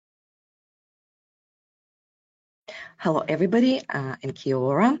Hello everybody, and kia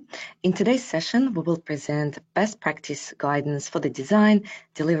ora. In today's session, we will present best practice guidance for the design,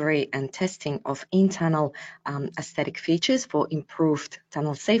 delivery and testing of in-tunnel aesthetic features for improved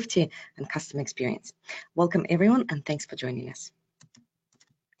tunnel safety and customer experience. Welcome everyone and thanks for joining us.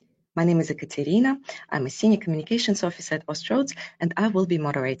 My name is Ekaterina. I'm a Senior Communications Officer at Austroads, and I will be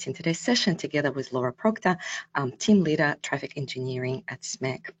moderating today's session together with Laura Proctor, Team Leader Traffic Engineering at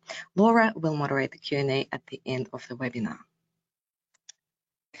SMEC. Laura will moderate the Q&A at the end of the webinar.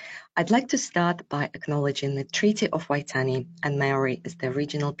 I'd like to start by acknowledging the Treaty of Waitangi and Maori as the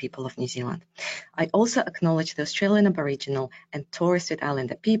original people of New Zealand. I also acknowledge the Australian Aboriginal and Torres Strait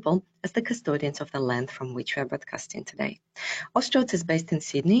Islander people as the custodians of the land from which we are broadcasting today. Austroads is based in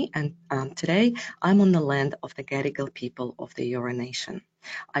Sydney, and today I'm on the land of the Gadigal people of the Eora Nation.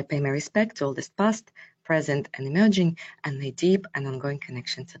 I pay my respect to all this past, present and emerging, and their deep and ongoing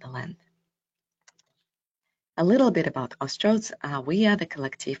connection to the land. A little bit about Austroads. We are the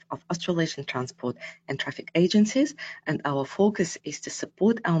collective of Australasian transport and traffic agencies, and our focus is to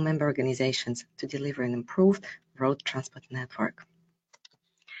support our member organizations to deliver an improved road transport network.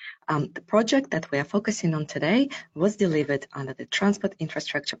 The project that we are focusing on today was delivered under the Transport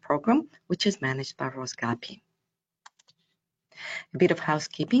Infrastructure Program, which is managed by ROSGAPI. A bit of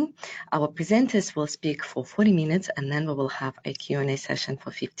housekeeping. Our presenters will speak for 40 minutes and then we will have a Q&A session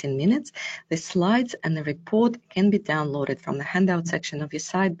for 15 minutes. The slides and the report can be downloaded from the handout section of your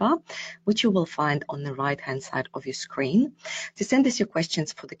sidebar, which you will find on the right-hand side of your screen. To send us your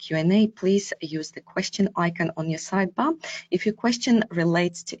questions for the Q&A, please use the question icon on your sidebar. If your question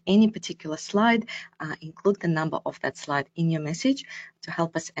relates to any particular slide, include the number of that slide in your message to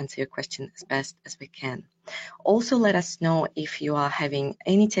help us answer your question as best as we can. Also, let us know if you are having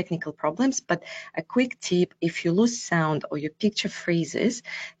any technical problems, but a quick tip, if you lose sound or your picture freezes,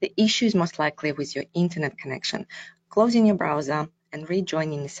 the issue is most likely with your internet connection. Closing your browser and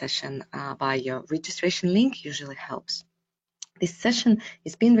rejoining the session by your registration link usually helps. This session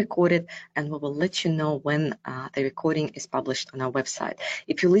is being recorded and we will let you know when the recording is published on our website.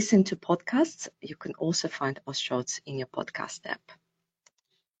 If you listen to podcasts, you can also find Austroads in your podcast app.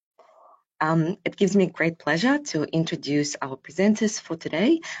 It gives me great pleasure to introduce our presenters for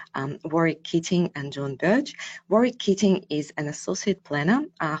today, Warwick Keating and John Birch. Warwick Keating is an associate planner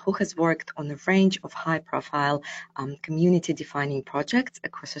who has worked on a range of high-profile community-defining projects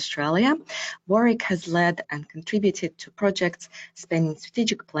across Australia. Warwick has led and contributed to projects spanning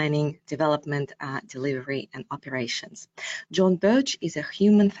strategic planning, development, delivery, and operations. John Birch is a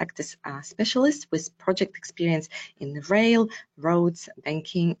human factors specialist with project experience in the rail, roads,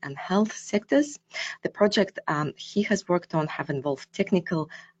 banking, and health sectors. The project he has worked on have involved technical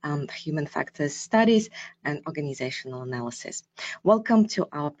human factors studies and organizational analysis. Welcome to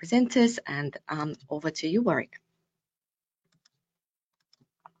our presenters and over to you, Warwick.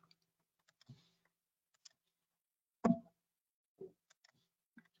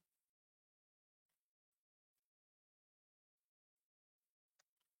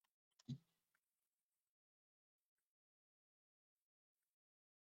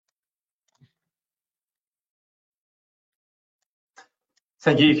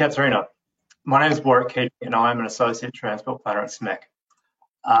 Thank you, Katerina. My name is Warwick Keating and I'm an Associate Transport Planner at SMEC.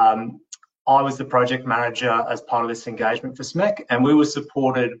 I was the project manager as part of this engagement for SMEC, and we were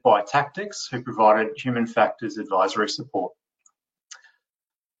supported by Tactics, who provided human factors advisory support.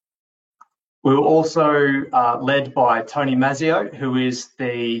 We were also led by Tony Mazzio, who is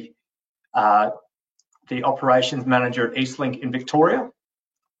the operations manager at Eastlink in Victoria,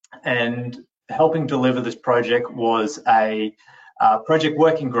 and helping deliver this project was a project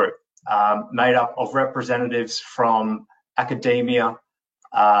working group made up of representatives from academia,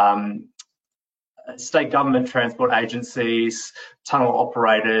 state government transport agencies, tunnel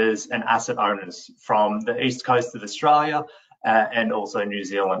operators and asset owners from the east coast of Australia and also New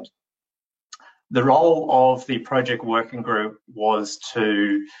Zealand. The role of the project working group was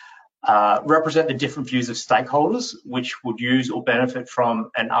to represent the different views of stakeholders which would use or benefit from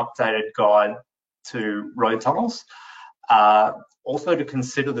an updated guide to road tunnels. Also to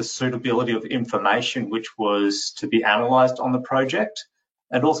consider the suitability of information which was to be analysed on the project,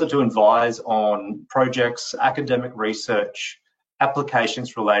 and also to advise on projects, academic research,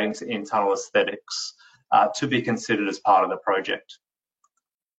 applications relating to in-tunnel aesthetics to be considered as part of the project.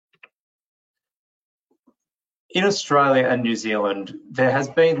 In Australia and New Zealand, there has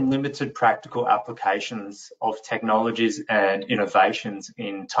been limited practical applications of technologies and innovations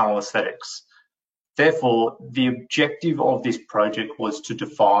in tunnel aesthetics. Therefore, the objective of this project was to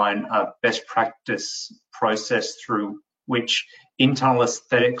define a best practice process through which in-tunnel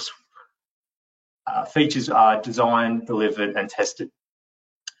aesthetics features are designed, delivered, and tested.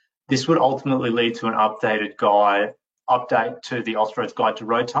 This would ultimately lead to an update to the Austroads Guide to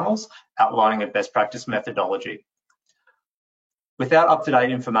Road Tunnels, outlining a best practice methodology. Without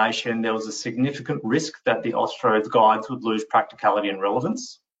up-to-date information, there was a significant risk that the Austroads guides would lose practicality and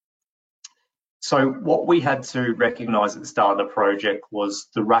relevance. So what we had to recognise at the start of the project was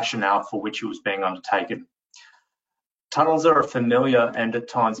the rationale for which it was being undertaken. Tunnels are a familiar and at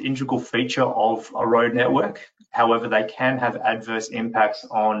times integral feature of a road network. However, they can have adverse impacts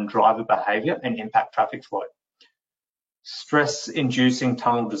on driver behaviour and impact traffic flow. Stress-inducing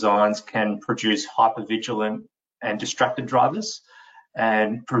tunnel designs can produce hypervigilant and distracted drivers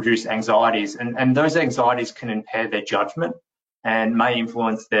and produce anxieties, and those anxieties can impair their judgment and may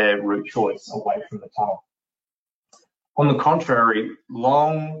influence their route choice away from the tunnel. On the contrary,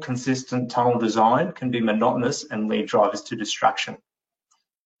 long, consistent tunnel design can be monotonous and lead drivers to distraction.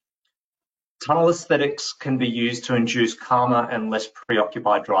 Tunnel aesthetics can be used to induce calmer and less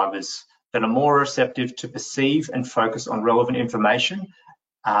preoccupied drivers that are more receptive to perceive and focus on relevant information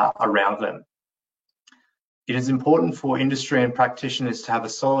around them. It is important for industry and practitioners to have a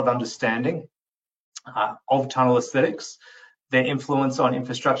solid understanding of tunnel aesthetics, their influence on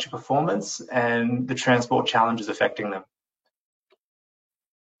infrastructure performance, and the transport challenges affecting them.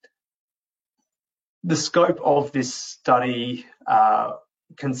 The scope of this study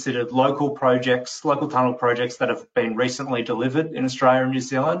considered local tunnel projects that have been recently delivered in Australia and New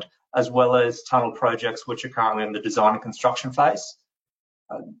Zealand, as well as tunnel projects which are currently in the design and construction phase.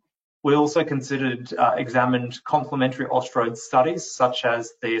 We also examined complementary Austroads studies, such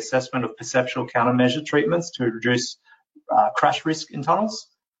as the assessment of perceptual countermeasure treatments to reduce crash risk in tunnels.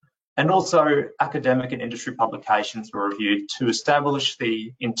 And also academic and industry publications were reviewed to establish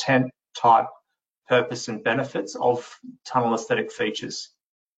the intent, type, purpose and benefits of tunnel aesthetic features.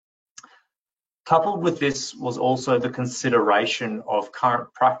 Coupled with this was also the consideration of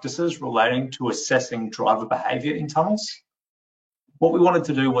current practices relating to assessing driver behaviour in tunnels. What we wanted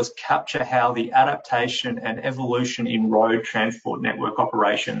to do was capture how the adaptation and evolution in road transport network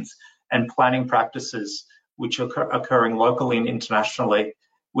operations and planning practices, which are occurring locally and internationally,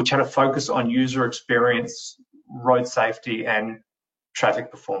 which had a focus on user experience, road safety and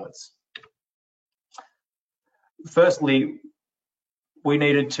traffic performance. Firstly, we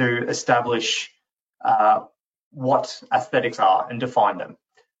needed to establish what aesthetics are and define them.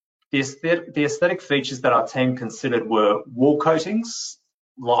 The aesthetic features that our team considered were wall coatings,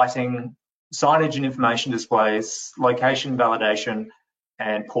 lighting, signage and information displays, location validation,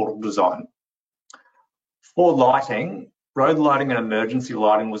 and portal design. For lighting, road lighting and emergency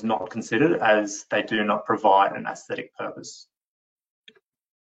lighting was not considered as they do not provide an aesthetic purpose.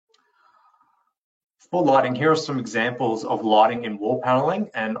 For lighting, here are some examples of lighting in wall panelling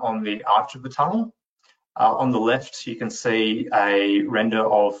and on the arch of the tunnel. On the left, you can see a render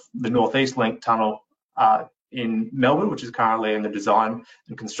of the North East Link tunnel in Melbourne, which is currently in the design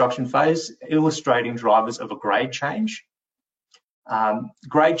and construction phase, illustrating drivers of a grade change.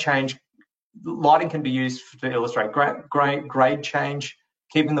 Grade change, lighting can be used to illustrate grade change,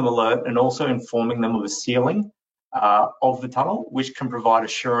 keeping them alert and also informing them of the ceiling of the tunnel, which can provide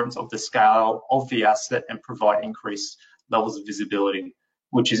assurance of the scale of the asset and provide increased levels of visibility,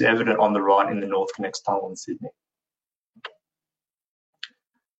 which is evident on the right in the NorthConnex tunnel in Sydney.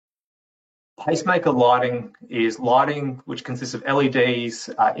 Pacemaker lighting is lighting which consists of LEDs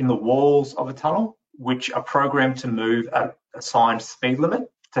in the walls of a tunnel, which are programmed to move at an assigned speed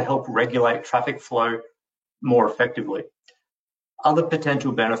limit to help regulate traffic flow more effectively. Other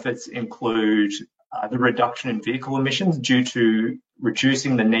potential benefits include the reduction in vehicle emissions due to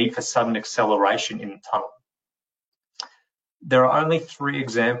reducing the need for sudden acceleration in the tunnel. There are only 3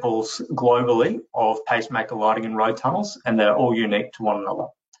 examples globally of pacemaker lighting in road tunnels, and they're all unique to one another.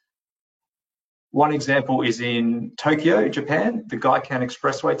 One example is in Tokyo, Japan, the Gaikan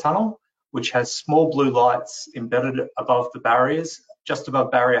Expressway tunnel, which has small blue lights embedded above the barriers, just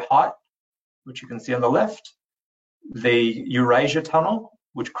above barrier height, which you can see on the left. The Eurasia tunnel,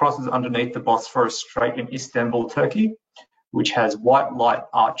 which crosses underneath the Bosphorus Strait in Istanbul, Turkey, which has white light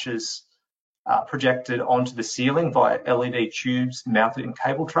arches projected onto the ceiling via LED tubes mounted in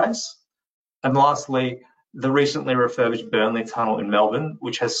cable trays. And lastly, the recently refurbished Burnley Tunnel in Melbourne,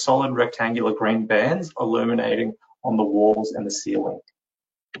 which has solid rectangular green bands illuminating on the walls and the ceiling.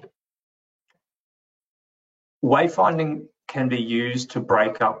 Wayfinding can be used to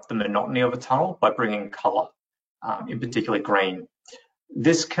break up the monotony of a tunnel by bringing colour, in particular green.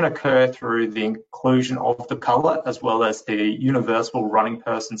 This can occur through the inclusion of the colour as well as the universal running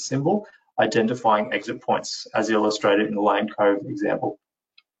person symbol identifying exit points, as illustrated in the Lane Cove example.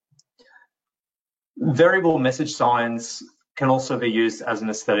 Variable message signs can also be used as an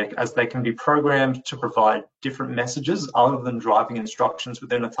aesthetic, as they can be programmed to provide different messages other than driving instructions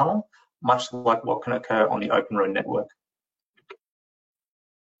within a tunnel, much like what can occur on the open road network.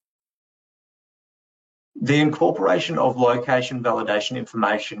 The incorporation of location validation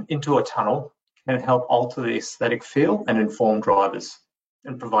information into a tunnel can help alter the aesthetic feel and inform drivers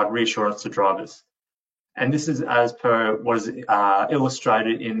and provide reassurance to drivers. And this is as per what is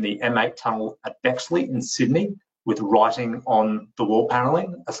illustrated in the M8 tunnel at Bexley in Sydney, with writing on the wall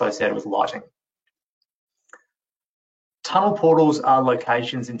panelling associated with lighting. Tunnel portals are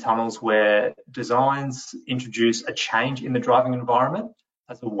locations in tunnels where designs introduce a change in the driving environment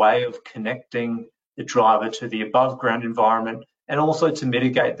as a way of connecting the driver to the above ground environment, and also to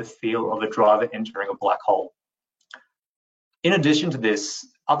mitigate the feel of a driver entering a black hole. In addition to this,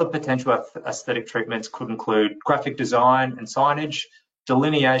 other potential aesthetic treatments could include graphic design and signage,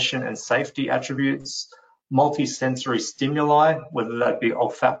 delineation and safety attributes, multi-sensory stimuli, whether that be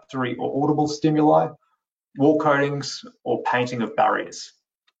olfactory or audible stimuli, wall coatings, or painting of barriers.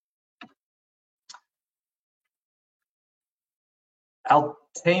 Our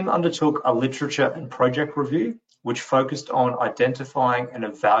team undertook a literature and project review, which focused on identifying and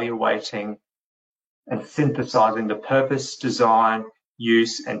evaluating and synthesizing the purpose, design,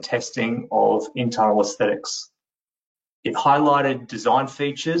 use, and testing of in-tunnel aesthetics. It highlighted design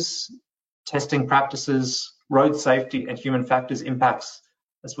features, testing practices, road safety and human factors impacts,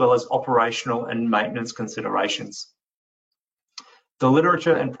 as well as operational and maintenance considerations. The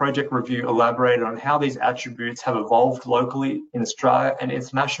literature and project review elaborated on how these attributes have evolved locally in Australia and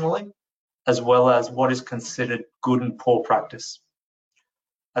internationally, as well as what is considered good and poor practice.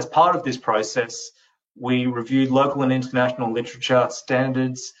 As part of this process, we reviewed local and international literature,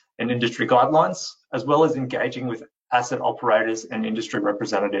 standards, and industry guidelines, as well as engaging with asset operators and industry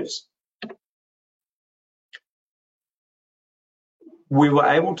representatives. We were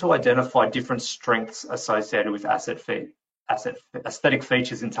able to identify different strengths associated with aesthetic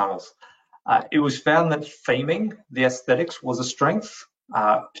features in tunnels. It was found that theming the aesthetics was a strength,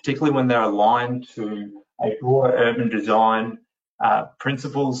 particularly when they're aligned to a broader urban design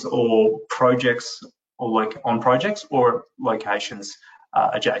principles or projects, or on projects or locations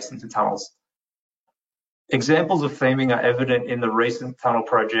adjacent to tunnels. Examples of theming are evident in the recent tunnel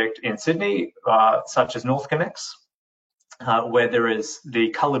project in Sydney, such as NorthConnex, where there is the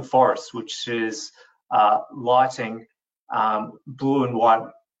coloured forest, which is lighting, blue and white,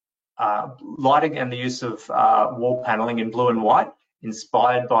 lighting and the use of wall panelling in blue and white,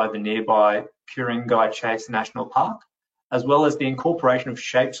 inspired by the nearby Ku-ring-gai Chase National Park, as well as the incorporation of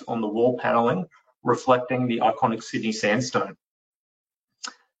shapes on the wall panelling reflecting the iconic Sydney sandstone.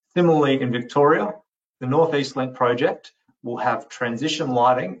 Similarly, in Victoria, the North East Link project will have transition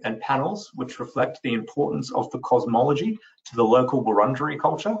lighting and panels which reflect the importance of the cosmology to the local Wurundjeri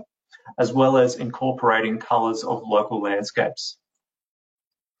culture, as well as incorporating colours of local landscapes.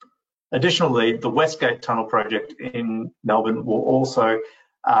 Additionally, the Westgate Tunnel project in Melbourne will also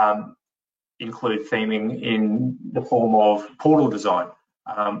include theming in the form of portal design,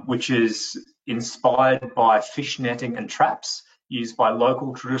 which is inspired by fish netting and traps used by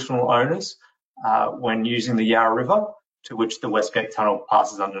local traditional owners when using the Yarra River, to which the Westgate Tunnel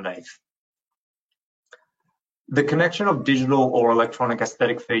passes underneath. The connection of digital or electronic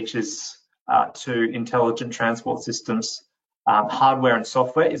aesthetic features to intelligent transport systems, hardware and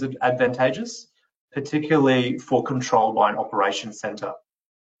software, is advantageous, particularly for control by an operations centre.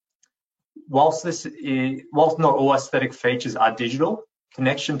 Whilst not all aesthetic features are digital,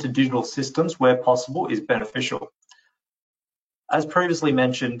 connection to digital systems where possible is beneficial. As previously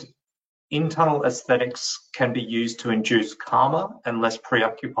mentioned, in-tunnel aesthetics can be used to induce calmer and less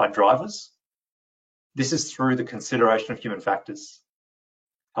preoccupied drivers. This is through the consideration of human factors.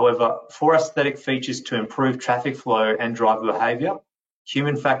 However, for aesthetic features to improve traffic flow and driver behaviour,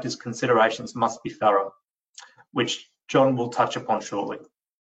 human factors considerations must be thorough, which John will touch upon shortly.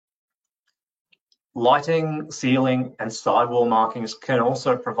 Lighting, ceiling, and sidewall markings can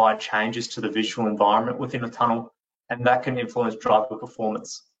also provide changes to the visual environment within a tunnel, and that can influence driver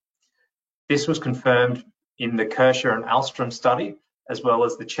performance. This was confirmed in the Kirscher and Alstrom study, as well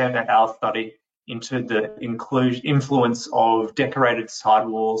as the Chen et al. Study into the influence of decorated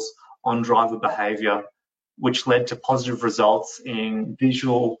sidewalls on driver behaviour, which led to positive results in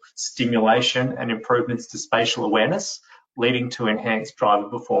visual stimulation and improvements to spatial awareness, leading to enhanced driver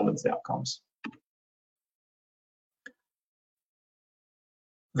performance outcomes.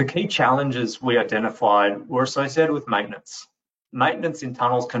 The key challenges we identified were associated with maintenance. Maintenance in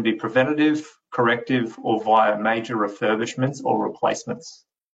tunnels can be preventative, corrective, or via major refurbishments or replacements.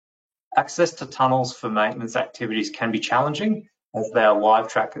 Access to tunnels for maintenance activities can be challenging as they are live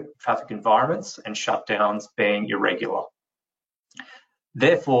traffic environments and shutdowns being irregular.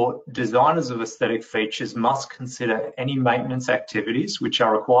 Therefore, designers of aesthetic features must consider any maintenance activities which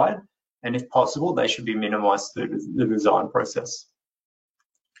are required, and if possible, they should be minimised through the design process.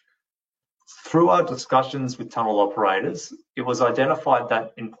 Through our discussions with tunnel operators, it was identified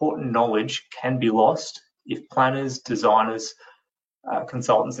that important knowledge can be lost if planners, designers,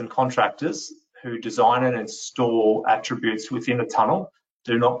 consultants and contractors who design and install attributes within a tunnel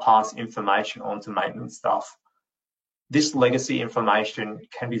do not pass information on to maintenance staff. This legacy information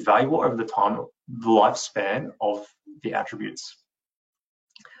can be valuable over the lifespan of the attributes.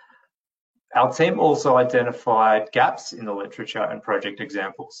 Our team also identified gaps in the literature and project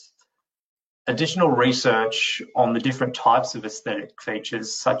examples. Additional research on the different types of aesthetic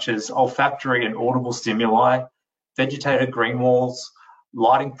features, such as olfactory and audible stimuli, vegetated green walls,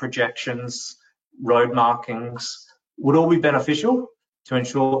 lighting projections, road markings, would all be beneficial to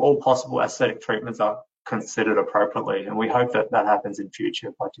ensure all possible aesthetic treatments are considered appropriately, and we hope that that happens in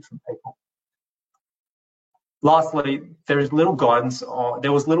future by different people. Lastly, there was little guidance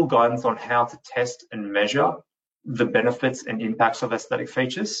on how to test and measure the benefits and impacts of aesthetic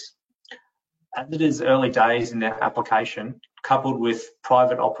features. As it is early days in their application, coupled with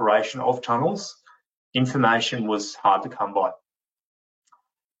private operation of tunnels, information was hard to come by.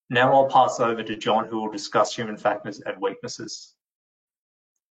 Now I'll pass over to John, who will discuss human factors and weaknesses.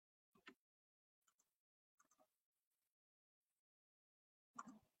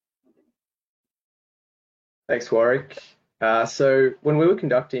 Thanks, Warwick. So when we were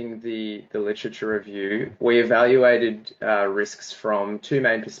conducting the literature review, we evaluated risks from two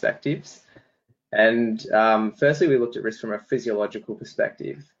main perspectives. And firstly, we looked at risk from a physiological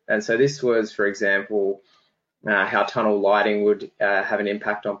perspective. And so this was, for example, how tunnel lighting would have an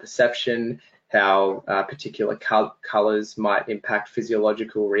impact on perception, how particular colors might impact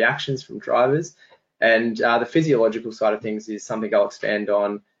physiological reactions from drivers. And the physiological side of things is something I'll expand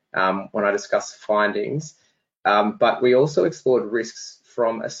on when I discuss findings. But we also explored risks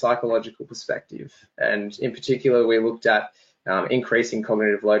from a psychological perspective. And in particular, we looked at increasing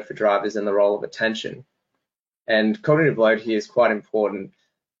cognitive load for drivers and the role of attention. And cognitive load here is quite important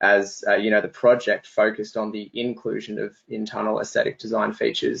as, the project focused on the inclusion of in-tunnel aesthetic design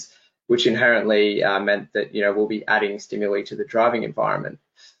features, which inherently meant that, we'll be adding stimuli to the driving environment.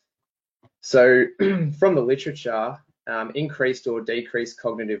 So from the literature, increased or decreased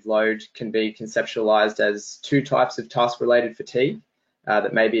cognitive load can be conceptualized as two types of task-related fatigue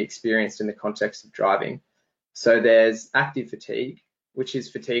that may be experienced in the context of driving. So there's active fatigue, which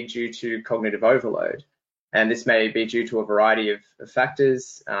is fatigue due to cognitive overload. And this may be due to a variety of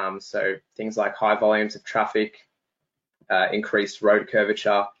factors. So things like high volumes of traffic, increased road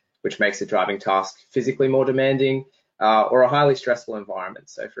curvature, which makes the driving task physically more demanding, or a highly stressful environment.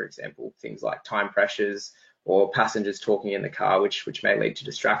 So for example, things like time pressures or passengers talking in the car, which may lead to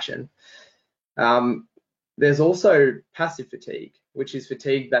distraction. There's also passive fatigue, which is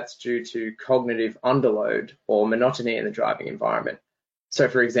fatigue that's due to cognitive underload or monotony in the driving environment. So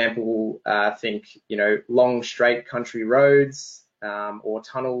for example, think, long straight country roads or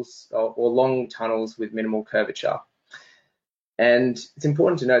tunnels or long tunnels with minimal curvature. And it's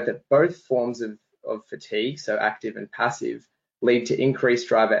important to note that both forms of fatigue, so active and passive, lead to increased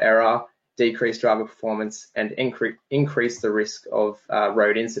driver error, decreased driver performance, and increase the risk of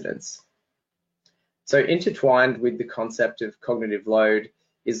road incidents. So intertwined with the concept of cognitive load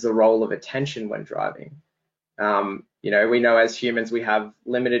is the role of attention when driving. We know as humans we have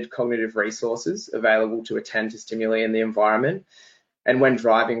limited cognitive resources available to attend to stimuli in the environment. And when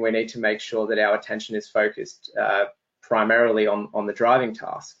driving, we need to make sure that our attention is focused primarily on the driving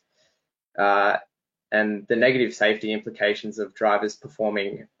task. And the negative safety implications of drivers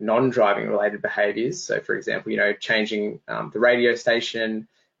performing non-driving related behaviours. So for example, changing the radio station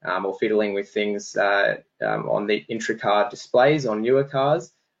or fiddling with things on the intra-car displays on newer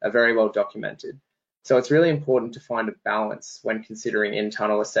cars are very well documented. So it's really important to find a balance when considering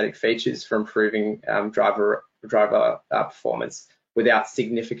in-tunnel aesthetic features for improving driver performance without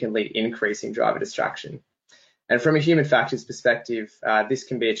significantly increasing driver distraction. And from a human factors perspective, this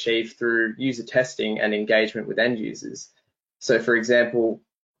can be achieved through user testing and engagement with end users. So for example,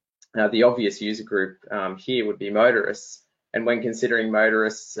 the obvious user group here would be motorists. And when considering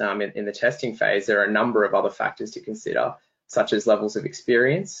motorists in the testing phase, there are a number of other factors to consider, such as levels of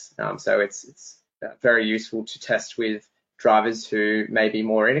experience. So it's very useful to test with drivers who may be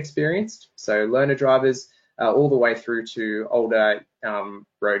more inexperienced. So learner drivers all the way through to older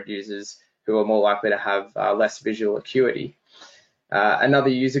road users who are more likely to have less visual acuity. Another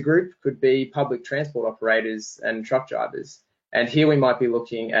user group could be public transport operators and truck drivers. And here we might be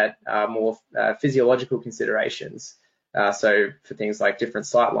looking at more physiological considerations. So for things like different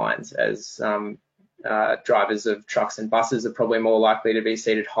sight lines, as drivers of trucks and buses are probably more likely to be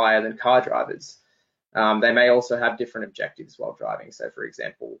seated higher than car drivers. They may also have different objectives while driving. So for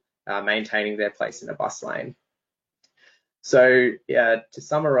example, maintaining their place in a bus lane. So to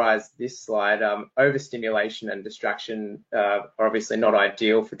summarize this slide, overstimulation and distraction are obviously not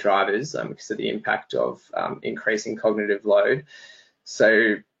ideal for drivers because of the impact of increasing cognitive load.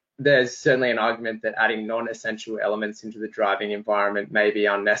 So there's certainly an argument that adding non-essential elements into the driving environment may be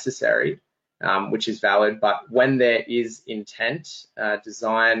unnecessary, which is valid, but when there is intent,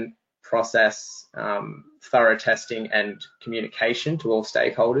 design, process, thorough testing and communication to all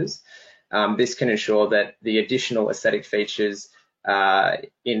stakeholders, this can ensure that the additional aesthetic features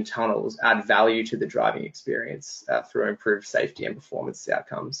in tunnels add value to the driving experience through improved safety and performance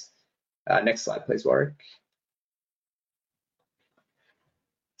outcomes. Next slide, please, Warwick.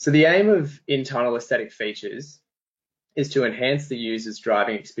 So the aim of in-tunnel aesthetic features is to enhance the user's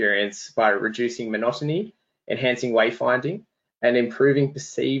driving experience by reducing monotony, enhancing wayfinding, and improving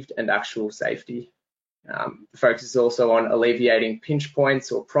perceived and actual safety. The focus is also on alleviating pinch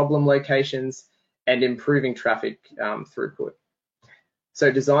points or problem locations and improving traffic throughput.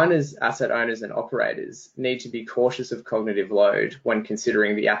 So designers, asset owners, and operators need to be cautious of cognitive load when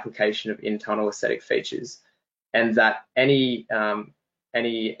considering the application of in-tunnel aesthetic features, and that any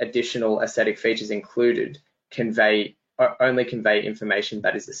additional aesthetic features included only convey information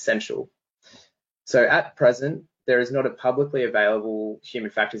that is essential. So at present, there is not a publicly available human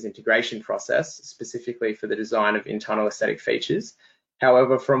factors integration process specifically for the design of in-tunnel aesthetic features.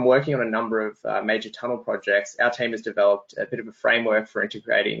 However, from working on a number of major tunnel projects, our team has developed a bit of a framework for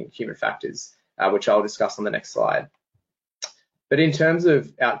integrating human factors, which I'll discuss on the next slide. But in terms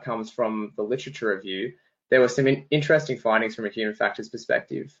of outcomes from the literature review, there were some interesting findings from a human factors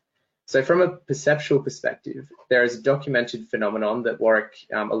perspective. So from a perceptual perspective, there is a documented phenomenon that Warwick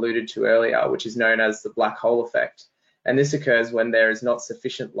alluded to earlier, which is known as the black hole effect. And this occurs when there is not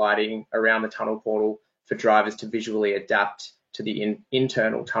sufficient lighting around the tunnel portal for drivers to visually adapt to the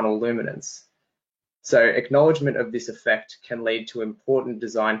internal tunnel luminance. So acknowledgement of this effect can lead to important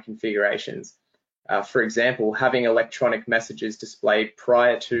design configurations. For example, having electronic messages displayed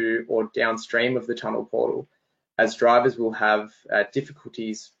prior to or downstream of the tunnel portal, as drivers will have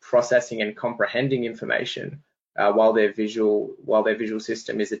difficulties processing and comprehending information while their visual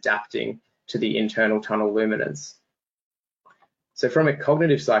system is adapting to the internal tunnel luminance. So from a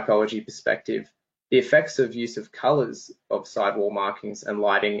cognitive psychology perspective, the effects of use of colors of sidewall markings and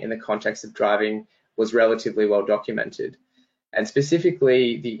lighting in the context of driving was relatively well documented, and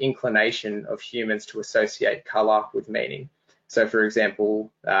specifically the inclination of humans to associate color with meaning. So for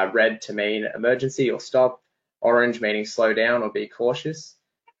example, red to mean emergency or stop, orange meaning slow down or be cautious.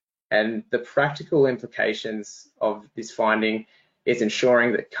 And the practical implications of this finding is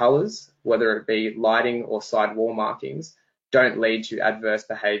ensuring that colors, whether it be lighting or sidewall markings, don't lead to adverse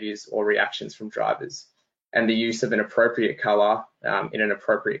behaviors or reactions from drivers, and the use of an appropriate color in an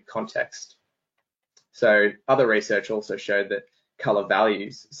appropriate context. So other research also showed that color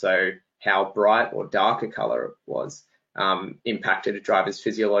values, so how bright or dark a color was, impacted a driver's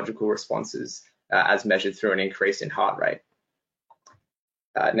physiological responses as measured through an increase in heart rate.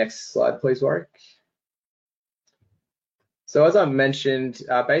 Next slide, please, Warwick. So as I mentioned,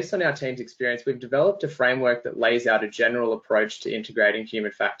 based on our team's experience, we've developed a framework that lays out a general approach to integrating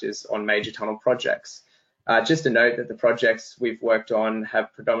human factors on major tunnel projects. Just a note that the projects we've worked on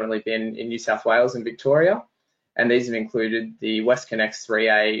have predominantly been in New South Wales and Victoria, and these have included the WestConnex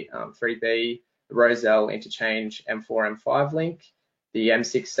 3A, 3B, the Rozelle Interchange M4, M5 link, the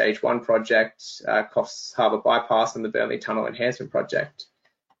M6 Stage 1 project, Coffs Harbour Bypass, and the Burnley Tunnel Enhancement Project.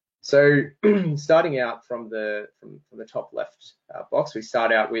 So starting out from the top left box, we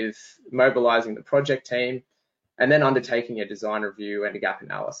start out with mobilising the project team and then undertaking a design review and a gap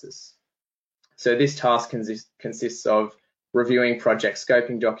analysis. So this task consists of reviewing project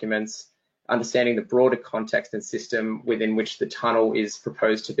scoping documents, understanding the broader context and system within which the tunnel is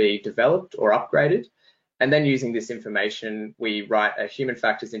proposed to be developed or upgraded. And then using this information, we write a human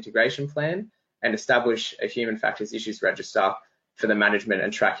factors integration plan and establish a human factors issues register for the management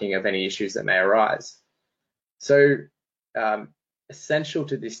and tracking of any issues that may arise. So essential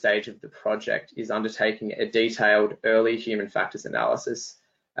to this stage of the project is undertaking a detailed early human factors analysis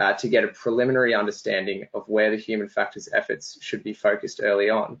to get a preliminary understanding of where the human factors efforts should be focused early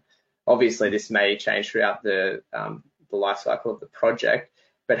on. Obviously, this may change throughout the life cycle of the project,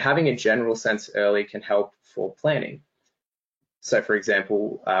 but having a general sense early can help for planning. So for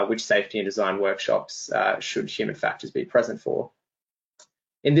example, which safety and design workshops should human factors be present for?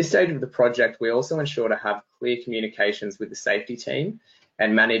 In this stage of the project, we also ensure to have clear communications with the safety team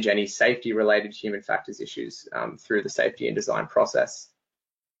and manage any safety-related human factors issues through the safety and design process.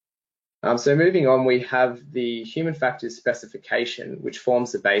 So moving on, we have the human factors specification, which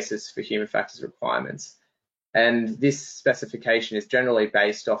forms the basis for human factors requirements. And this specification is generally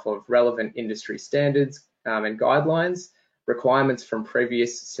based off of relevant industry standards and guidelines, requirements from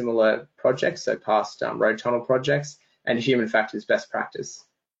previous similar projects, so past road tunnel projects, and human factors best practice.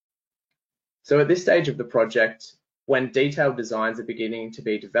 So at this stage of the project, when detailed designs are beginning to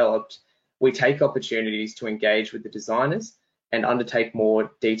be developed, we take opportunities to engage with the designers and undertake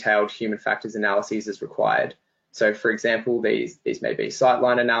more detailed human factors analyses as required. So for example, these may be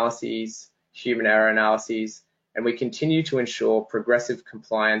sightline analyses, human error analyses, and we continue to ensure progressive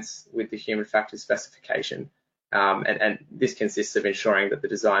compliance with the human factors specification. And this consists of ensuring that the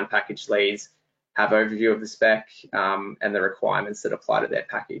design package leads have overview of the spec and the requirements that apply to their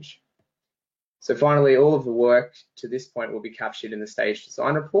package. So finally, all of the work to this point will be captured in the stage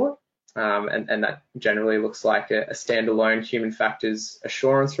design report, and that generally looks like a standalone human factors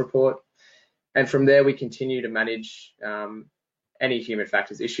assurance report. And from there, we continue to manage any human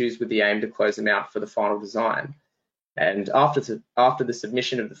factors issues with the aim to close them out for the final design. And after the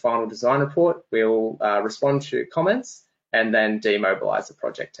submission of the final design report, we'll respond to comments and then demobilize the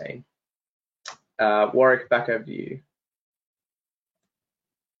project team. Warwick, back over to you.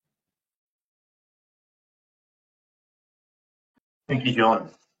 Thank you, John.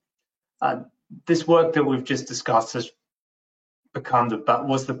 This work that we've just discussed has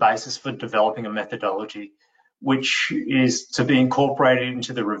was the basis for developing a methodology, which is to be incorporated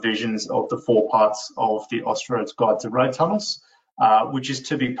into the revisions of the 4 parts of the Austroads Guide to Road Tunnels, which is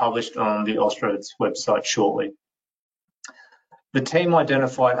to be published on the Austroads website shortly. The team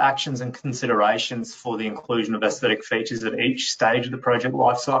identified actions and considerations for the inclusion of aesthetic features at each stage of the project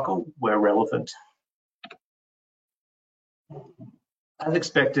lifecycle where relevant. As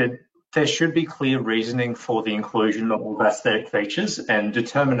expected, there should be clear reasoning for the inclusion of aesthetic features and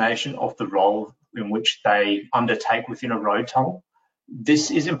determination of the role in which they undertake within a road tunnel.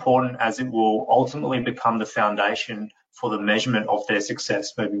 This is important as it will ultimately become the foundation for the measurement of their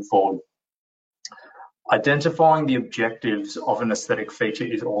success moving forward. Identifying the objectives of an aesthetic feature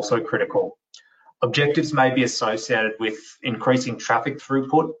is also critical. Objectives may be associated with increasing traffic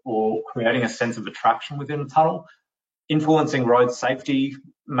throughput or creating a sense of attraction within a tunnel, influencing road safety,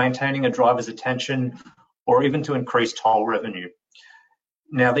 maintaining a driver's attention, or even to increase toll revenue.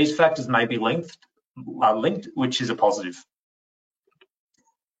 Now, these factors may be linked, which is a positive.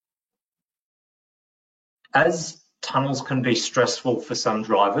 As tunnels can be stressful for some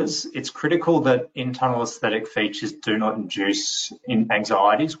drivers, it's critical that in-tunnel aesthetic features do not induce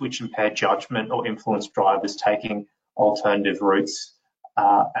anxieties which impair judgment or influence drivers taking alternative routes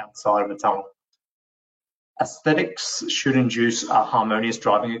outside of a tunnel. Aesthetics should induce a harmonious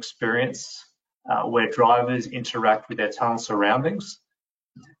driving experience where drivers interact with their tunnel surroundings.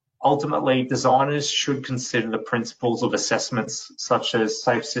 Ultimately, designers should consider the principles of assessments such as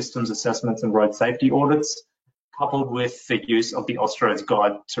safe systems assessments and road safety audits, coupled with the use of the Austroads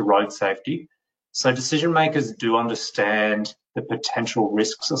Guide to Road Safety. So decision makers do understand the potential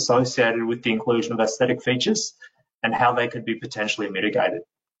risks associated with the inclusion of aesthetic features and how they could be potentially mitigated.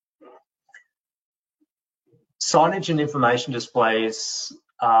 Signage and information displays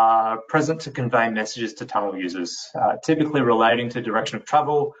are present to convey messages to tunnel users, typically relating to direction of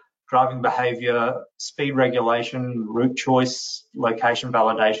travel, driving behaviour, speed regulation, route choice, location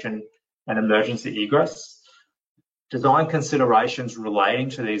validation, and emergency egress. Design considerations relating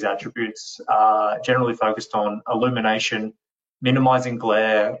to these attributes are generally focused on illumination, minimising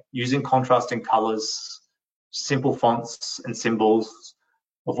glare, using contrasting colours, simple fonts and symbols,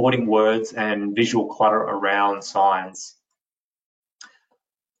 avoiding words and visual clutter around signs.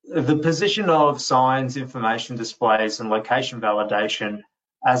 The position of signs, information displays, and location validation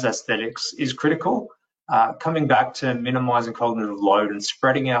as aesthetics is critical, coming back to minimising cognitive load and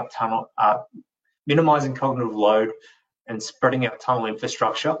spreading out tunnel,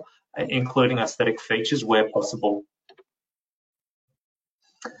 infrastructure, including aesthetic features where possible.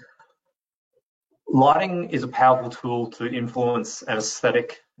 Lighting is a powerful tool to influence an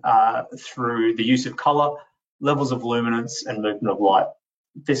aesthetic through the use of colour, levels of luminance, and movement of light.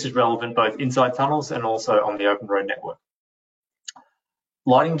 This is relevant both inside tunnels and also on the open road network.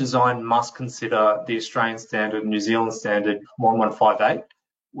 Lighting design must consider the Australian standard, New Zealand standard 1158,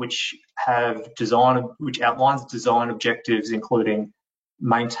 which outlines design objectives including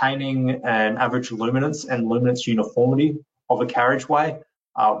maintaining an average luminance and luminance uniformity of a carriageway,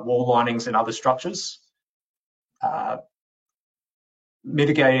 wall linings and other structures,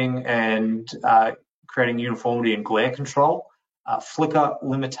 mitigating and creating uniformity and glare control, flicker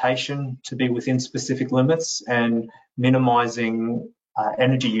limitation to be within specific limits, and minimising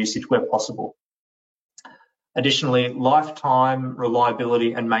energy usage where possible. Additionally, lifetime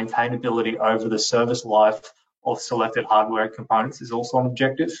reliability and maintainability over the service life of selected hardware components is also an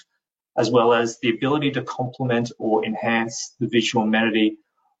objective, as well as the ability to complement or enhance the visual amenity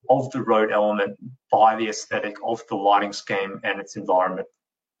of the road element by the aesthetic of the lighting scheme and its environment.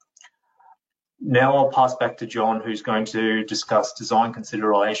 Now I'll pass back to John, who's going to discuss design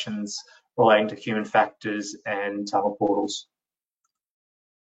considerations relating to human factors and tunnel portals.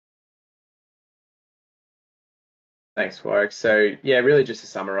 Thanks, Warwick. So yeah, really just to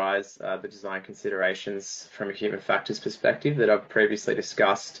summarise the design considerations from a human factors perspective that I've previously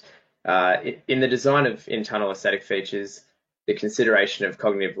discussed. In the design of in-tunnel aesthetic features, the consideration of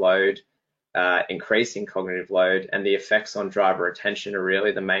cognitive load, increasing cognitive load, and the effects on driver attention are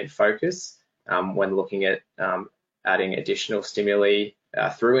really the main focus when looking at adding additional stimuli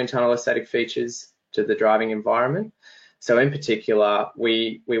through in-tunnel aesthetic features to the driving environment. So in particular,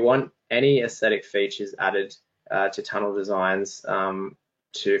 we want any aesthetic features added to tunnel designs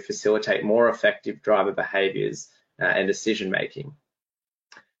to facilitate more effective driver behaviours and decision making.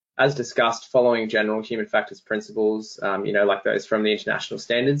 As discussed, following general human factors principles, like those from the international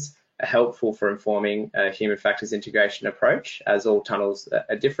standards, are helpful for informing a human factors integration approach, as all tunnels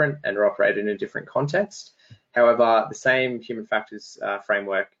are different and are operated in a different context. However, the same human factors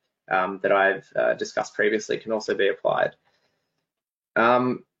framework that I've discussed previously can also be applied.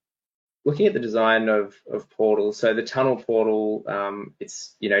 Looking at the design of portals, so the tunnel portal,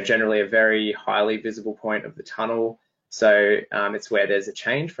 it's generally a very highly visible point of the tunnel. So it's where there's a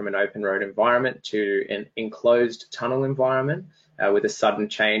change from an open road environment to an enclosed tunnel environment with a sudden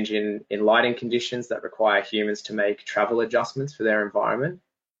change in lighting conditions that require humans to make travel adjustments for their environment.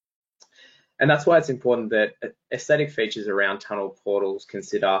 And that's why it's important that aesthetic features around tunnel portals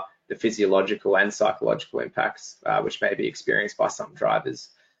consider the physiological and psychological impacts which may be experienced by some drivers.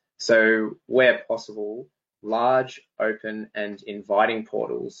 So where possible, large, open and inviting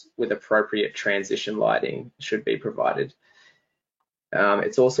portals with appropriate transition lighting should be provided.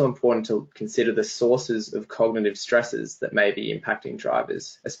 It's also important to consider the sources of cognitive stresses that may be impacting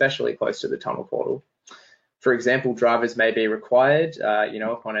drivers, especially close to the tunnel portal. For example, drivers may be required,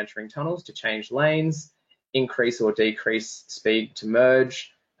 upon entering tunnels to change lanes, increase or decrease speed to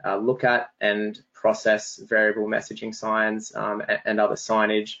merge, look at and process variable messaging signs and other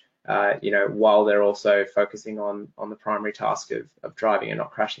signage, while they're also focusing on the primary task of driving and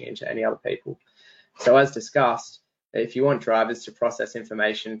not crashing into any other people. So as discussed, if you want drivers to process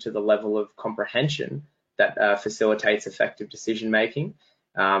information to the level of comprehension that facilitates effective decision making,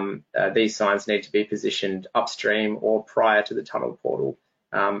 these signs need to be positioned upstream or prior to the tunnel portal,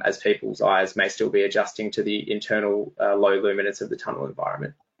 as people's eyes may still be adjusting to the internal low luminance of the tunnel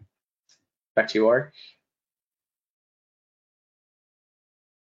environment. Back to you, Warwick.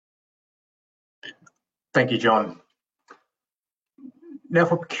 Thank you, John. Now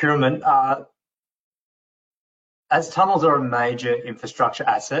for procurement. As tunnels are a major infrastructure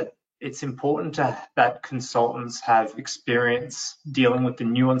asset, it's important that consultants have experience dealing with the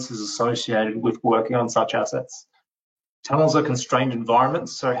nuances associated with working on such assets. Tunnels are constrained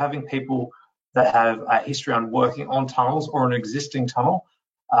environments, so having people that have a history on working on tunnels or an existing tunnel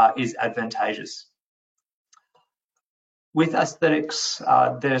is advantageous. With aesthetics,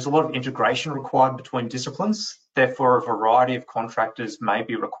 there's a lot of integration required between disciplines. Therefore, a variety of contractors may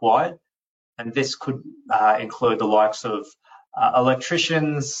be required, and this could include the likes of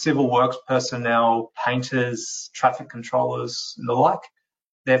electricians, civil works personnel, painters, traffic controllers, and the like.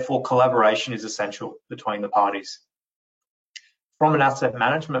 Therefore, collaboration is essential between the parties. From an asset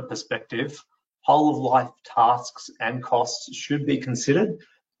management perspective, whole-of-life tasks and costs should be considered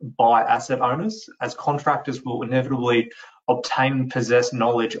by asset owners, as contractors will inevitably obtain and possess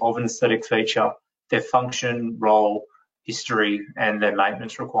knowledge of an aesthetic feature, their function, role, history, and their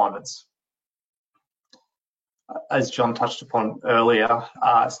maintenance requirements. As John touched upon earlier,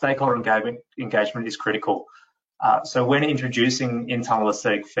 stakeholder engagement is critical. So when introducing in-tunnel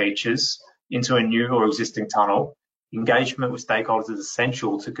aesthetic features into a new or existing tunnel, engagement with stakeholders is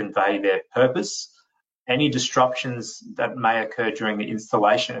essential to convey their purpose, any disruptions that may occur during the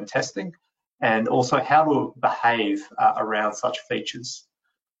installation and testing, and also how to behave around such features.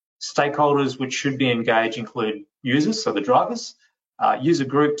 Stakeholders which should be engaged include users, so the drivers, user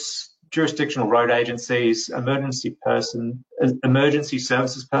groups, jurisdictional road agencies, emergency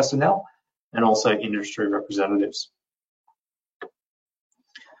services personnel, and also industry representatives.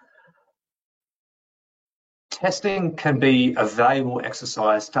 Testing can be a valuable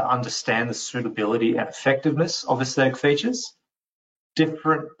exercise to understand the suitability and effectiveness of aesthetic features.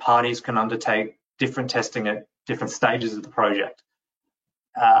 Different parties can undertake different testing at different stages of the project.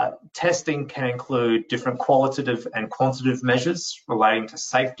 Testing can include different qualitative and quantitative measures relating to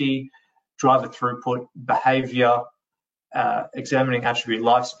safety, driver throughput, behaviour, examining attribute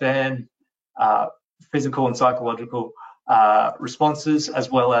lifespan, physical and psychological responses, as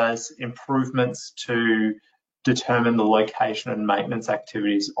well as improvements to determine the location and maintenance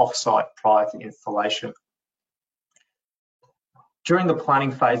activities off-site prior to installation. During the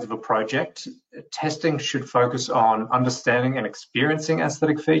planning phase of a project, testing should focus on understanding and experiencing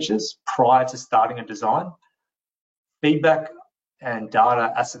aesthetic features prior to starting a design. Feedback and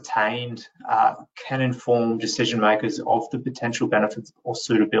data ascertained can inform decision makers of the potential benefits or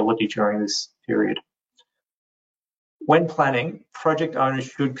suitability during this period. When planning, project owners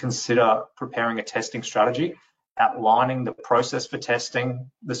should consider preparing a testing strategy, outlining the process for testing,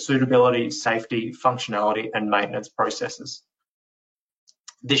 the suitability, safety, functionality, and maintenance processes.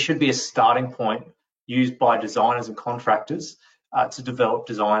 This should be a starting point used by designers and contractors to develop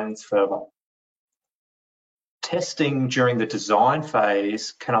designs further. Testing during the design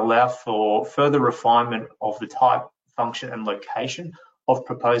phase can allow for further refinement of the type, function, and location of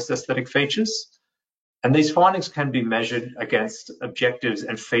proposed aesthetic features. And these findings can be measured against objectives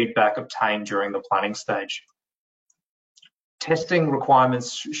and feedback obtained during the planning stage. Testing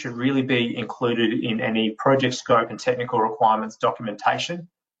requirements should really be included in any project scope and technical requirements documentation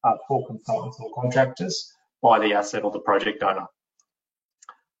for consultants or contractors by the asset or the project owner.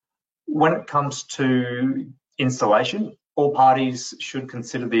 When it comes to installation, all parties should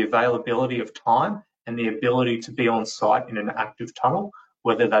consider the availability of time and the ability to be on site in an active tunnel,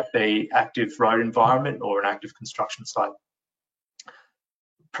 whether that be active road environment or an active construction site.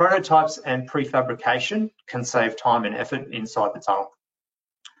 Prototypes and prefabrication can save time and effort inside the tunnel.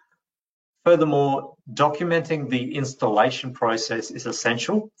 Furthermore, documenting the installation process is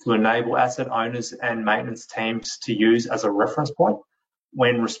essential to enable asset owners and maintenance teams to use as a reference point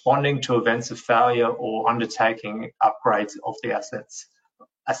when responding to events of failure or undertaking upgrades of the asset's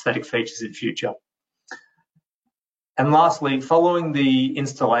aesthetic features in future. And lastly, following the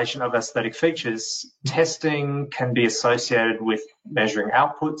installation of aesthetic features, testing can be associated with measuring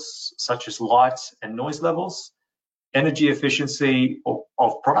outputs such as light and noise levels, energy efficiency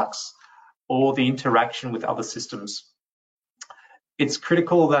of products, or the interaction with other systems. It's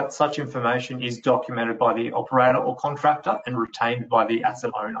critical that such information is documented by the operator or contractor and retained by the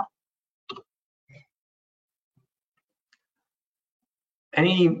asset owner.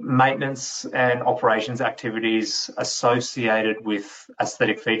 Any maintenance and operations activities associated with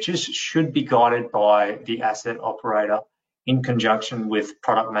aesthetic features should be guided by the asset operator in conjunction with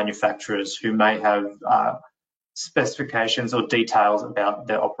product manufacturers who may have specifications or details about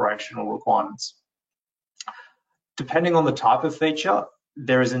their operational requirements. Depending on the type of feature,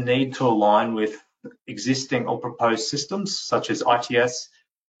 there is a need to align with existing or proposed systems such as ITS,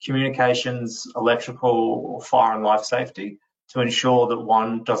 communications, electrical, fire and life safety, to ensure that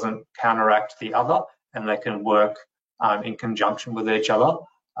one doesn't counteract the other and they can work in conjunction with each other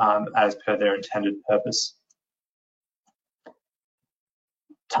as per their intended purpose.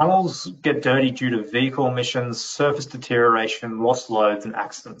 Tunnels get dirty due to vehicle emissions, surface deterioration, lost loads and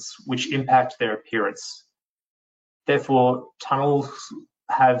accidents, which impact their appearance. Therefore, tunnels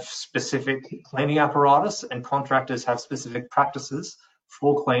have specific cleaning apparatus and contractors have specific practices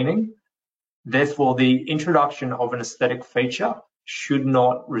for cleaning. Therefore, the introduction of an aesthetic feature should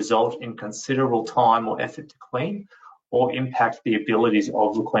not result in considerable time or effort to clean or impact the abilities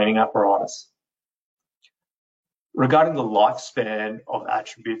of the cleaning apparatus. Regarding the lifespan of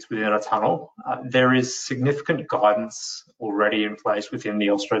attributes within a tunnel, there is significant guidance already in place within the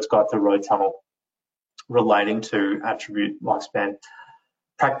Austroads Guide to Road Tunnel relating to attribute lifespan.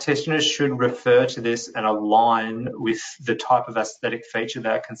 Practitioners should refer to this and align with the type of aesthetic feature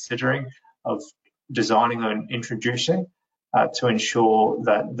they're considering of designing and introducing to ensure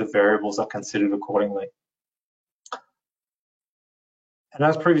that the variables are considered accordingly. And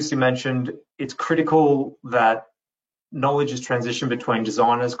as previously mentioned, it's critical that knowledge is transitioned between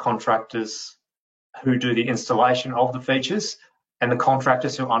designers, contractors who do the installation of the features and the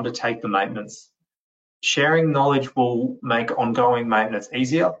contractors who undertake the maintenance. Sharing knowledge will make ongoing maintenance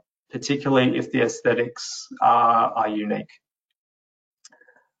easier, particularly if the aesthetics are unique.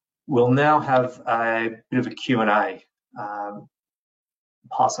 We'll now have a bit of a Q&A.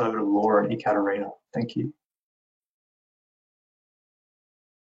 Pass over to Laura and Ekaterina. Thank you.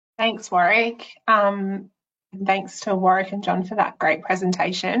 Thanks, Warwick. Thanks to Warwick and John for that great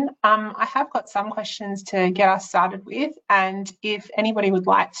presentation. I have got some questions to get us started with, and if anybody would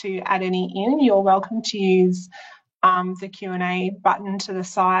like to add any in, you're welcome to use the Q&A button to the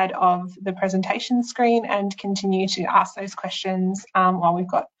side of the presentation screen and continue to ask those questions while we've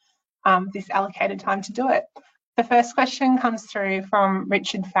got this allocated time to do it. The first question comes through from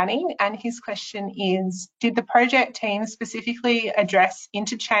Richard Fanning, and his question is, did the project team specifically address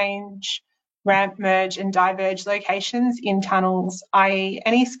interchange, ramp, merge and diverge locations in tunnels, i.e.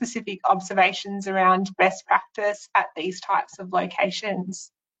 any specific observations around best practice at these types of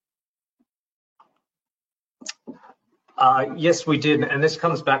locations? Yes, we did, and this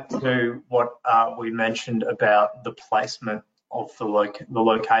comes back to what we mentioned about the placement of the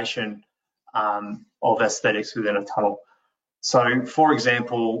location of aesthetics within a tunnel. So, for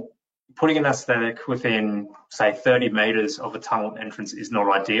example, putting an aesthetic within, say, 30 metres of a tunnel entrance is not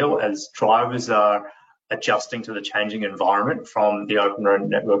ideal, as drivers are adjusting to the changing environment from the open road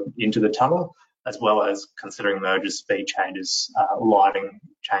network into the tunnel, as well as considering merges, speed changes, lighting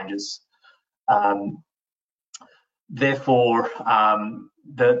changes. Therefore,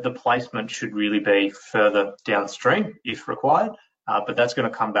 the placement should really be further downstream if required, but that's going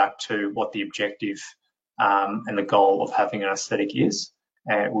to come back to what the objective and the goal of having an aesthetic is,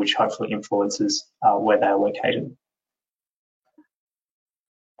 which hopefully influences where they're located.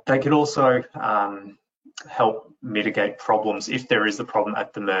 They could also help mitigate problems. If there is a problem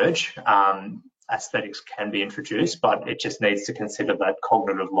at the merge, aesthetics can be introduced, but it just needs to consider that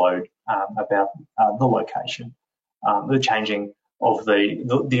cognitive load about the location, the changing of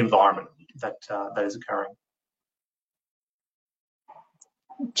the environment that is occurring.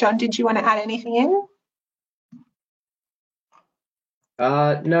 John, did you want to add anything in?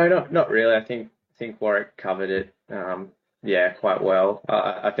 No, not really. I think Warwick covered it, yeah, quite well.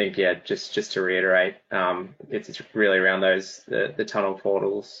 I think, yeah, just to reiterate, it's really around those the tunnel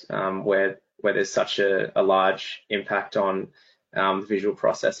portals where there's such a large impact on the visual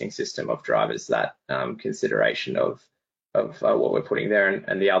processing system of drivers, that consideration of what we're putting there,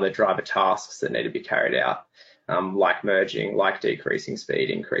 and the other driver tasks that need to be carried out, like merging, like decreasing speed,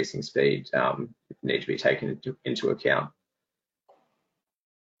 increasing speed, need to be taken into account.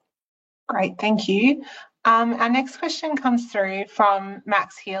 Great, thank you. Our next question comes through from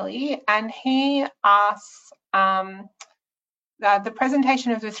Max Healy, and he asks, the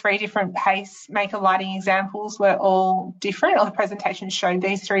presentation of the 3 different pacemaker lighting examples were all different, or the presentation showed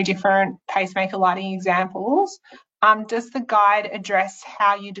these 3 different pacemaker lighting examples. Does the guide address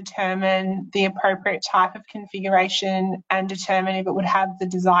how you determine the appropriate type of configuration and determine if it would have the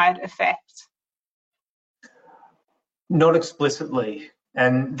desired effect? Not explicitly,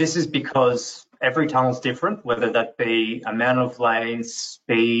 and this is because every tunnel is different, whether that be amount of lanes,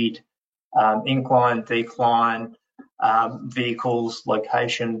 speed, incline, decline, vehicles,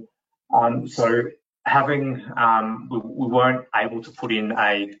 location. So having, we weren't able to put in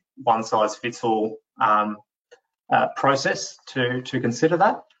a one-size-fits-all process to consider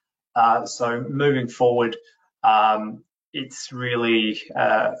that. So moving forward, it's really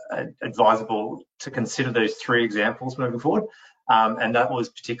advisable to consider those 3 examples moving forward. And that was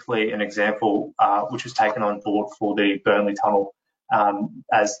particularly an example which was taken on board for the Burnley Tunnel,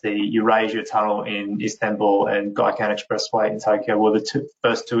 as the Eurasia Tunnel in Istanbul and Gaikan Expressway in Tokyo were the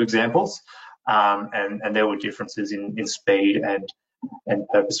first 2 examples. And there were differences in speed and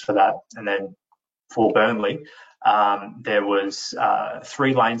purpose for that. And then for Burnley, there was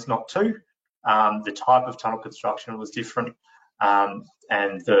 3 lanes, not 2. The type of tunnel construction was different, and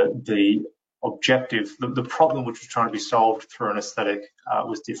the objective, the problem which was trying to be solved through an aesthetic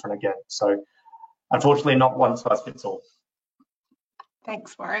was different again. So unfortunately, not one size fits all.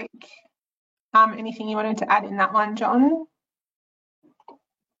 Thanks, Warwick. Anything you wanted to add in that one, John?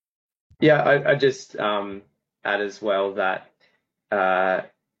 Yeah, I just add as well that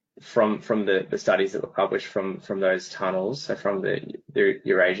from the studies that were published from those tunnels, so from the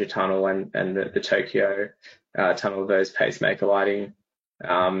Eurasia Tunnel and the Tokyo Tunnel, those pacemaker lighting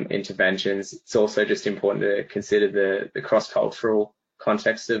interventions, it's also just important to consider the cross-cultural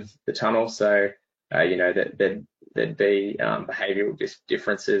context of the tunnel. So, you know, that there'd be behavioural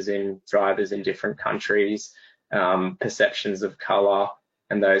differences in drivers in different countries, perceptions of colour,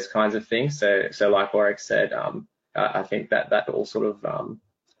 and those kinds of things. So like Warwick said, I think that all sort of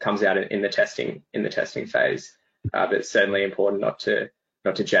comes out in the testing phase. But it's certainly important not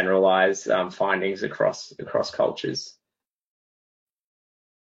to generalise findings across cultures.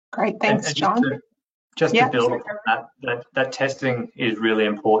 Great, thanks, John. Just to build on that testing is really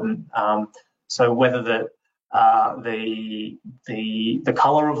important. So whether The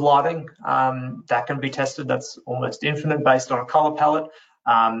colour of lighting, that can be tested. That's almost infinite based on a colour palette.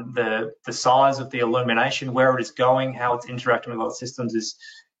 The size of the illumination, where it is going, how it's interacting with other systems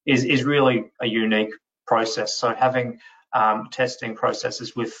is really a unique process. So having testing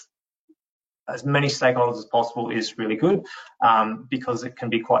processes with as many stakeholders as possible is really good, because it can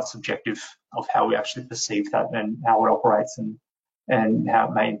be quite subjective of how we actually perceive that and how it operates and how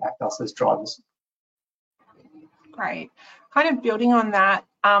it may impact us as drivers. Great. Kind of building on that,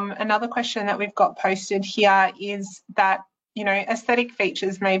 another question that we've got posted here is that, you know, aesthetic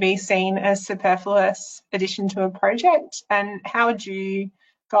features may be seen as superfluous addition to a project, and how would you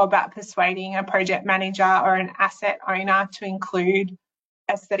go about persuading a project manager or an asset owner to include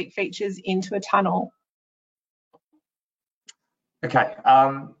aesthetic features into a tunnel? Okay,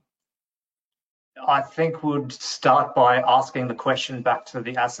 I think we'd start by asking the question back to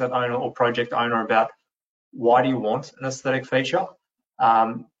the asset owner or project owner about why do you want an aesthetic feature?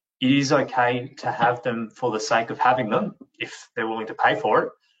 It is okay to have them for the sake of having them if they're willing to pay for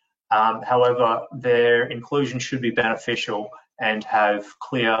it. However, their inclusion should be beneficial and have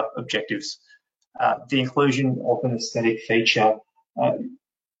clear objectives. The inclusion of an aesthetic feature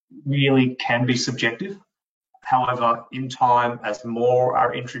really can be subjective. However, in time, as more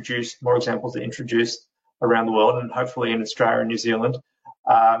examples are introduced around the world, and hopefully in Australia and New Zealand,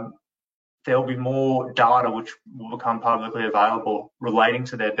 there'll be more data which will become publicly available relating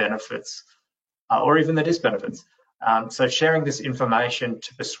to their benefits or even their disbenefits. So sharing this information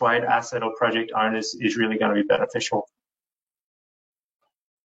to persuade asset or project owners is really going to be beneficial.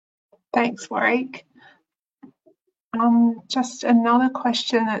 Thanks, Warwick. Just another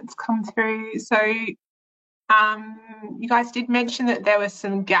question that's come through. So you guys did mention that there were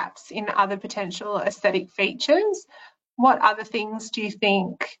some gaps in other potential aesthetic features. What other things do you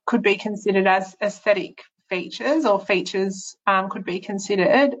think could be considered as aesthetic features, or features could be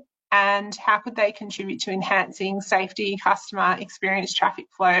considered, and how could they contribute to enhancing safety, customer experience, traffic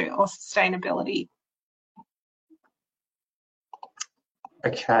flow, or sustainability?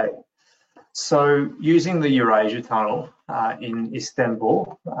 Okay, so using the Eurasia Tunnel in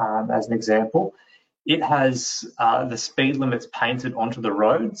Istanbul as an example, it has the speed limits painted onto the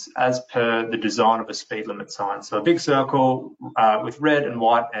roads as per the design of a speed limit sign. So a big circle with red and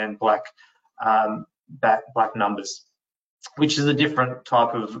white and black numbers, which is a different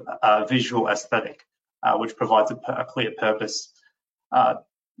type of visual aesthetic, which provides a clear purpose.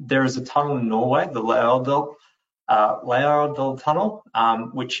 There is a tunnel in Norway, the Lærdal Tunnel,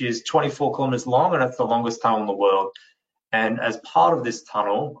 which is 24 kilometers long, and it's the longest tunnel in the world. And as part of this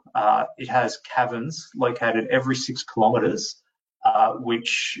tunnel, it has caverns located every 6 kilometres,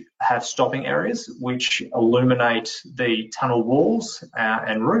 which have stopping areas, which illuminate the tunnel walls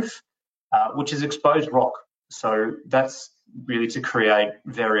and roof, which is exposed rock. So that's really to create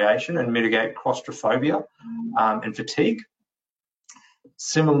variation and mitigate claustrophobia and fatigue.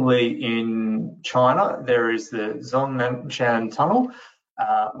 Similarly, in China, there is the Zhongshan Tunnel,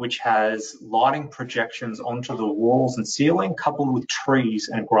 which has lighting projections onto the walls and ceiling, coupled with trees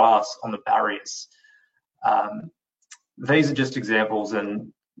and grass on the barriers. These are just examples,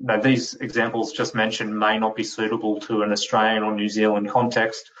 and these examples just mentioned may not be suitable to an Australian or New Zealand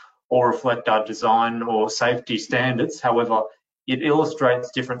context or reflect our design or safety standards. However, it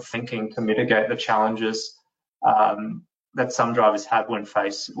illustrates different thinking to mitigate the challenges that some drivers have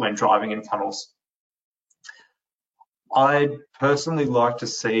when driving in tunnels. I'd personally like to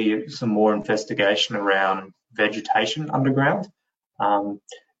see some more investigation around vegetation underground,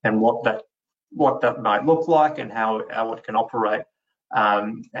 and what that might look like and how it can operate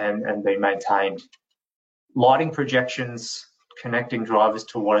and be maintained. Lighting projections connecting drivers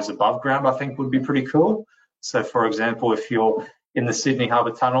to what is above ground, I think, would be pretty cool. So, for example, if you're in the Sydney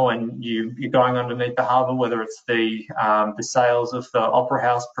Harbour Tunnel and you're going underneath the harbour, whether it's the sails of the Opera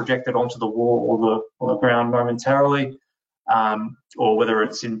House projected onto the wall or the ground momentarily, or whether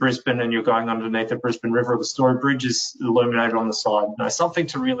it's in Brisbane and you're going underneath the Brisbane River, the Story Bridge is illuminated on the side. Something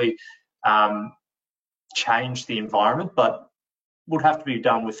to really change the environment, but would have to be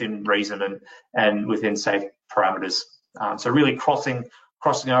done within reason and within safe parameters. So really crossing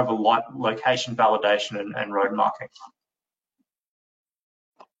over location validation and road marking.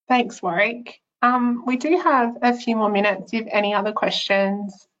 Thanks, Warwick. We do have a few more minutes. If any other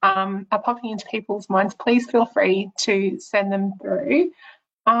questions are popping into people's minds, please feel free to send them through.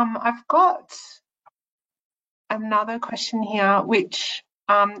 I've got another question here, which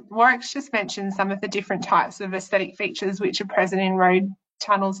Warwick's just mentioned some of the different types of aesthetic features which are present in road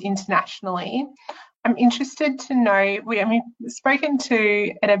tunnels internationally. I'm interested to know, we've spoken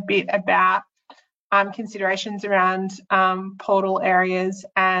to it a bit about considerations around portal areas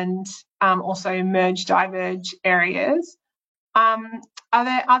and also merge diverge areas. Are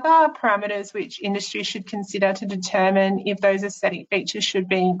there other parameters which industry should consider to determine if those aesthetic features should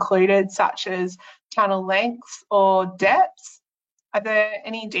be included, such as tunnel lengths or depths? Are there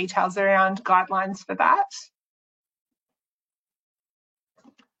any details around guidelines for that?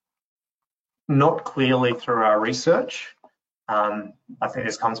 Not clearly through our research. I think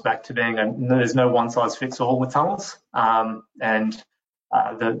this comes back to being there's no one size fits all with tunnels, and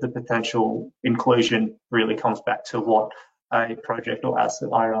the potential inclusion really comes back to what a project or asset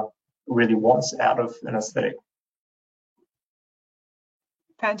owner really wants out of an aesthetic.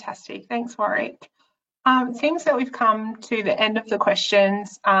 Fantastic, thanks Warwick. It seems that we've come to the end of the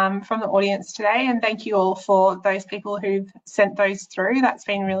questions from the audience today, and thank you all for those people who've sent those through. That's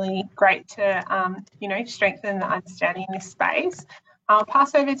been really great to strengthen the understanding in this space. I'll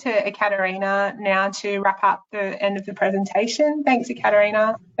pass over to Ekaterina now to wrap up the end of the presentation. Thanks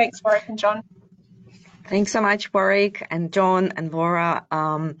Ekaterina. Thanks Warwick and John. Thanks so much, Warwick and John and Laura,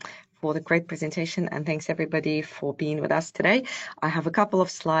 for the great presentation, and thanks everybody for being with us today. I have a couple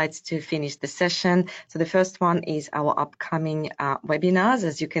of slides to finish the session. So the first one is our upcoming webinars.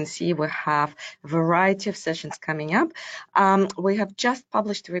 As you can see, we have a variety of sessions coming up. We have just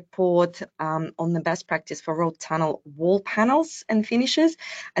published a report on the best practice for road tunnel wall panels and finishes,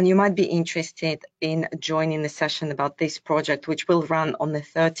 and you might be interested in joining the session about this project, which will run on the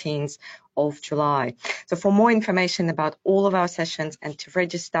 13th of July. So for more information about all of our sessions and to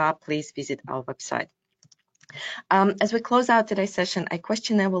register, please visit our website. As we close out today's session, a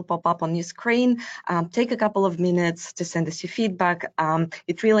questionnaire will pop up on your screen. Take a couple of minutes to send us your feedback.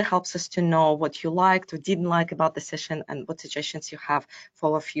 It really helps us to know what you liked or didn't like about the session and what suggestions you have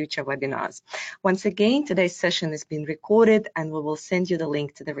for our future webinars. Once again, today's session has been recorded, and we will send you the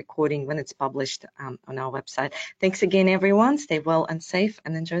link to the recording when it's published on our website. Thanks again, everyone. Stay well and safe,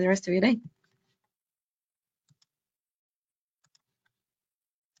 and enjoy the rest of your day.